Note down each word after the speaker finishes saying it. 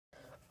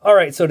All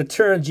right, so to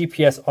turn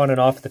GPS on and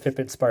off the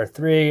Fitbit Inspire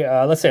 3,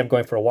 let's say I'm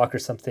going for a walk or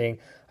something.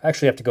 I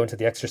actually have to go into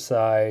the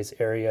exercise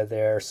area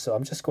there. So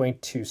I'm just going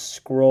to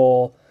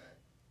scroll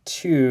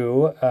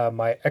to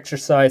my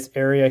exercise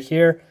area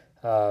here.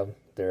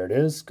 There it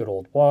is, good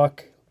old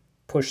walk,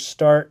 push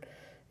start,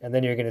 and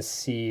then you're going to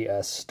see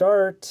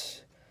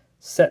start,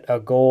 set a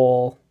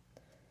goal,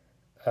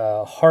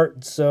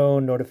 heart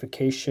zone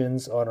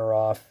notifications on or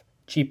off,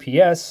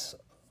 GPS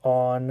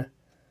on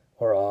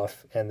or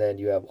off, and then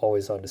you have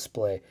always on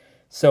display.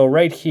 So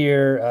right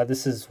here,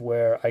 this is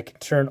where I can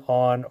turn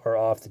on or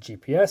off the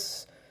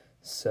GPS.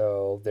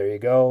 So there you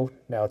go.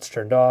 Now it's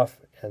turned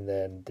off, and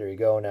then there you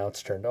go. Now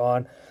it's turned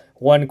on.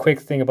 One quick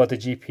thing about the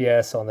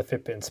GPS on the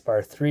Fitbit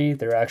Inspire 3,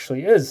 there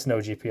actually is no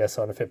GPS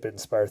on the Fitbit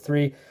Inspire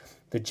 3.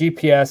 The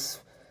GPS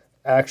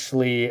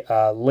actually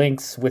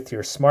links with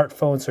your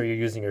smartphone, so you're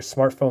using your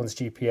smartphone's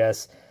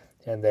GPS,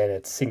 and then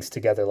it syncs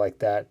together like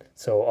that.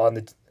 So on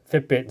the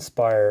Fitbit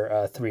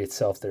Inspire 3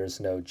 itself, there is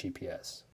no GPS.